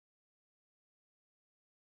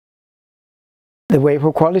The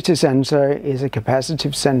vapor quality sensor is a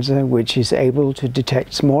capacitive sensor which is able to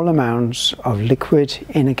detect small amounts of liquid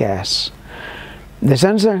in a gas. The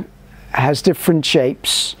sensor has different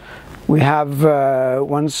shapes. We have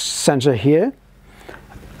one sensor here,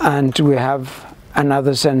 and we have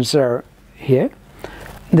another sensor here.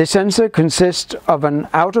 The sensor consists of an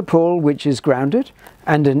outer pole which is grounded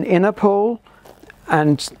and an inner pole,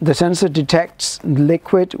 and the sensor detects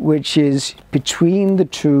liquid which is between the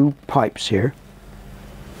two pipes here.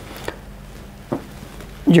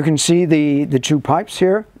 You can see the two pipes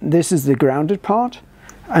here. This is the grounded part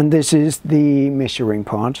and this is the measuring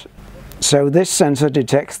part. So this sensor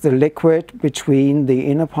detects the liquid between the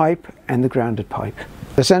inner pipe and the grounded pipe.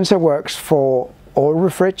 The sensor works for all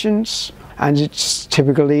refrigerants, and it's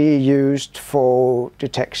typically used for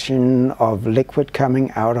detection of liquid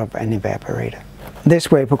coming out of an evaporator. This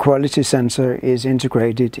vapor quality sensor is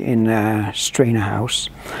integrated in a strainer house.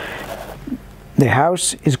 The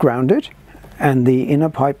house is grounded and the inner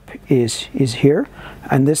pipe is here,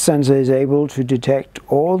 and this sensor is able to detect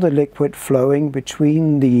all the liquid flowing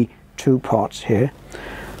between the two parts here.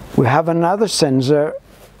 We have another sensor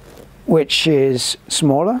which is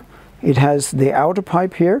smaller. It has the outer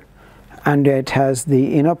pipe here and it has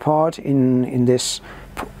the inner part in this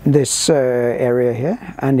area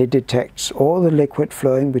here, and it detects all the liquid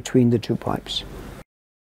flowing between the two pipes.